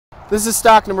This is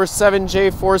stock number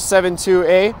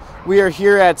 7J472A. We are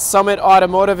here at Summit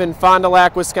Automotive in Fond du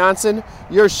Lac, Wisconsin,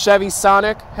 your Chevy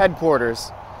Sonic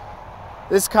headquarters.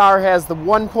 This car has the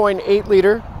 1.8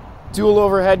 liter dual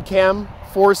overhead cam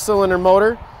 4-cylinder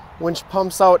motor, which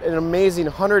pumps out an amazing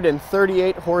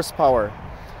 138 horsepower.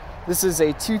 This is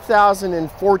a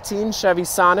 2014 Chevy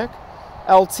Sonic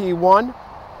LT1.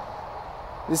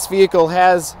 This vehicle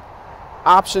has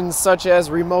options such as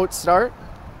remote start,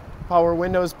 power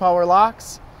windows, power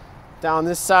locks. Down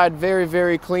this side, very,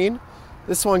 very clean.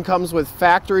 This one comes with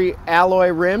factory alloy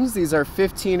rims. These are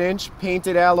 15-inch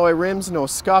painted alloy rims, no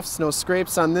scuffs, no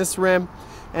scrapes on this rim.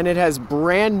 And it has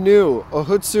brand new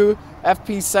DOHC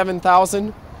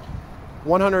FP7000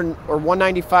 100 or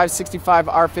 195 65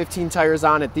 R15 tires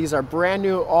on it. These are brand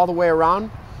new all the way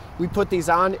around. We put these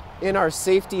on in our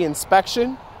safety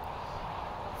inspection.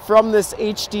 From this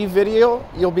HD video,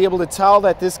 you'll be able to tell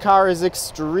that this car is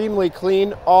extremely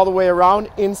clean all the way around,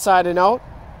 inside and out.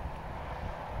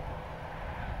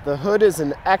 The hood is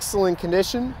in excellent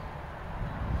condition.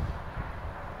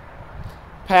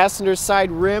 Passenger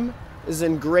side rim is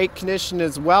in great condition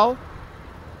as well.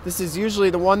 This is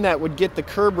usually the one that would get the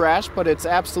curb rash, but it's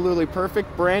absolutely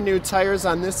perfect. Brand new tires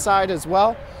on this side as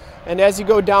well. And as you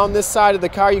go down this side of the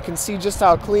car, you can see just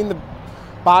how clean the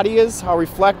body is, how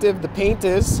reflective the paint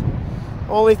is.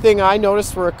 Only thing I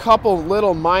noticed were a couple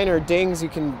little minor dings. You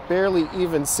can barely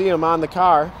even see them on the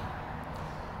car.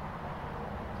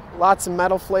 Lots of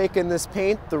metal flake in this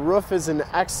paint. The roof is in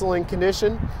excellent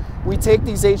condition. We take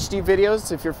these HD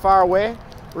videos if you're far away,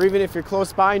 or even if you're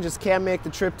close by and just can't make the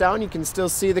trip down, you can still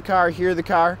see the car, hear the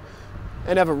car,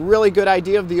 and have a really good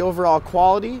idea of the overall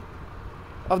quality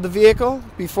of the vehicle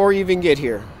before you even get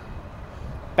here.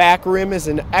 Back rim is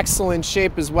in excellent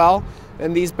shape as well,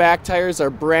 and these back tires are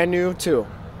brand new too.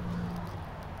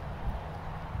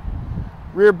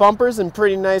 Rear bumper's in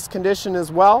pretty nice condition as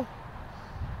well.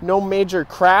 No major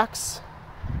cracks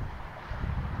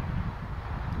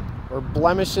or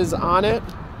blemishes on it.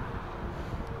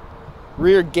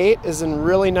 Rear gate is in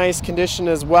really nice condition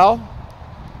as well.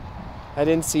 I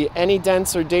didn't see any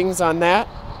dents or dings on that.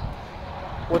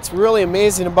 What's really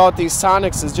amazing about these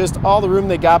Sonics is just all the room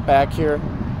they got back here.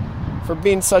 For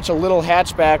being such a little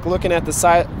hatchback, looking at the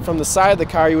side from the side of the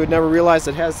car, you would never realize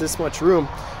it has this much room.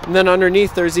 And then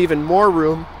underneath there's even more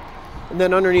room. And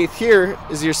then underneath here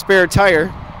is your spare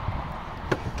tire.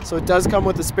 So it does come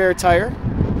with a spare tire.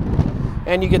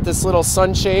 And you get this little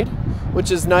sunshade,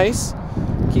 which is nice.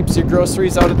 Keeps your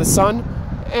groceries out of the sun.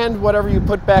 And whatever you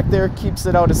put back there keeps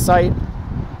it out of sight.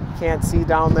 Can't see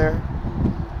down there.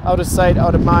 Out of sight,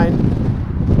 out of mind.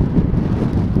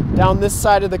 Down this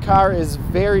side of the car is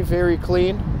very, very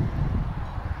clean.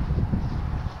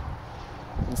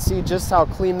 You can see just how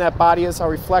clean that body is, how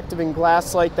reflective and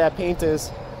glass-like that paint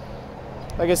is.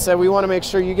 Like I said, we want to make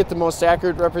sure you get the most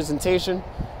accurate representation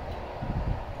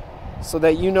so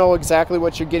that you know exactly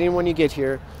what you're getting when you get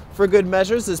here. For good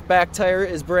measures, this back tire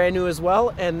is brand new as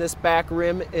well, and this back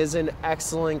rim is in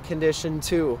excellent condition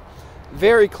too.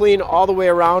 Very clean all the way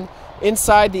around.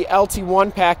 Inside, the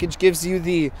LT1 package gives you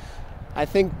the, I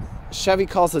think Chevy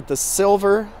calls it the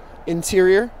silver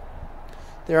interior.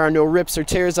 There are no rips or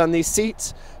tears on these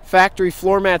seats. Factory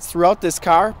floor mats throughout this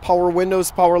car. Power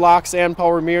windows, power locks, and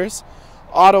power mirrors.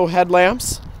 Auto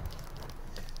headlamps.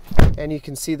 And you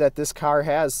can see that this car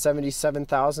has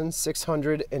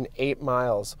 77,608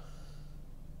 miles.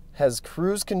 Has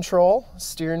cruise control.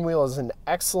 Steering wheel is in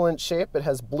excellent shape. It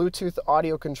has Bluetooth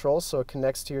audio control, so it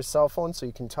connects to your cell phone so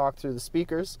you can talk through the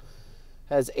speakers.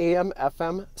 Has AM,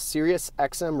 FM, Sirius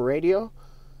XM radio.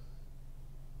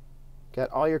 Got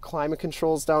all your climate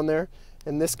controls down there.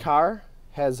 And this car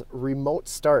has remote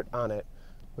start on it,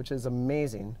 which is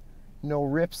amazing. No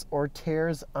rips or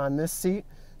tears on this seat.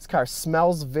 This car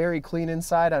smells very clean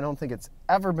inside. I don't think it's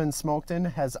ever been smoked in.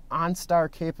 Has OnStar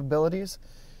capabilities.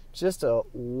 Just a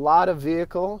lot of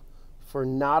vehicle for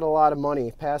not a lot of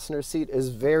money. Passenger seat is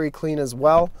very clean as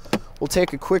well. We'll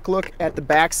take a quick look at the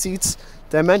back seats.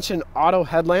 Did I mention auto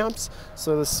headlamps?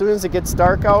 So as soon as it gets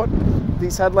dark out,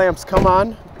 these headlamps come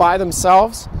on by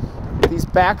themselves. These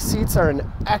back seats are in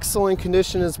excellent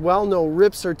condition as well. No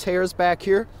rips or tears back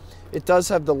here. It does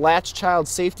have the latch child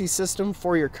safety system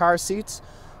for your car seats.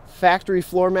 Factory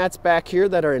floor mats back here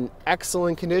that are in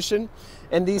excellent condition.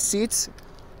 And these seats,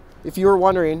 if you were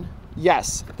wondering,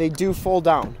 yes, they do fold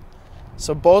down.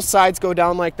 So both sides go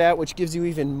down like that, which gives you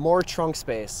even more trunk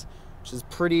space, which is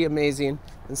pretty amazing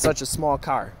in such a small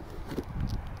car.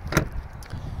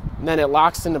 And then it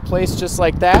locks into place just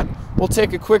like that. We'll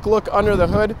take a quick look under the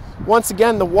hood. Once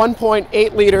again, the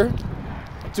 1.8 liter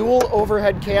dual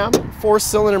overhead cam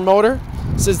 4-cylinder motor.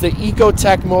 This is the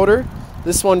Ecotech motor.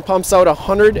 This one pumps out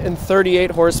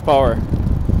 138 horsepower.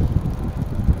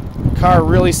 Car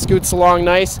really scoots along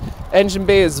nice. Engine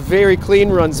bay is very clean,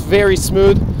 runs very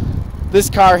smooth. This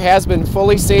car has been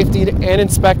fully safetied and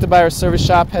inspected by our service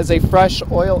shop, has a fresh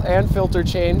oil and filter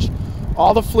change.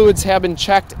 All the fluids have been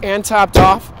checked and topped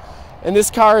off, and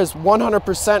this car is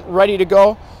 100% ready to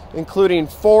go, including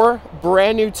 4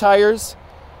 brand new tires,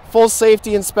 full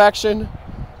safety inspection,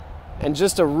 and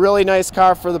just a really nice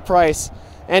car for the price.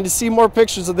 And to see more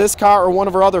pictures of this car or one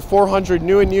of our other 400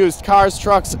 new and used cars,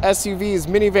 trucks, SUVs,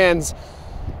 minivans,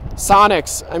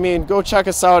 Sonics, I mean, go check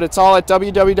us out. It's all at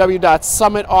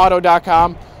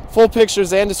www.summitauto.com. Full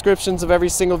pictures and descriptions of every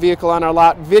single vehicle on our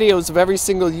lot, videos of every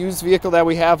single used vehicle that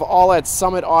we have, all at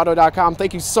summitauto.com.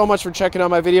 Thank you so much for checking out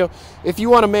my video. If you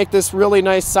want to make this really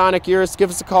nice Sonic Urus, give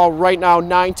us a call right now,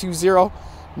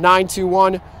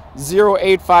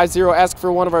 920-921-0850. Ask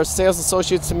for one of our sales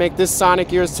associates to make this Sonic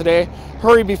Urus today.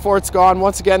 Hurry before it's gone.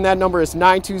 Once again, that number is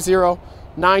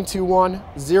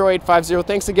 920-921-0850.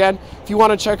 Thanks again. If you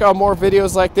want to check out more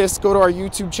videos like this, go to our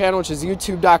YouTube channel, which is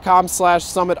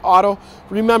youtube.com/summitauto.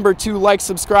 Remember to like,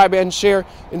 subscribe, and share.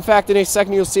 In fact, in a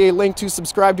second, you'll see a link to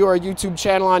subscribe to our YouTube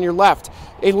channel on your left,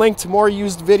 a link to more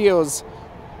used videos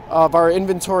of our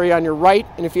inventory on your right,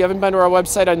 and if you haven't been to our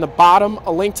website, on the bottom,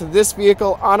 a link to this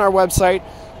vehicle on our website.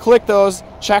 Click those,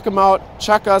 check them out,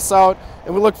 check us out,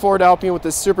 and we look forward to helping you with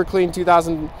this super clean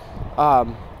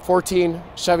 2014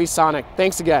 Chevy Sonic.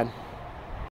 Thanks again.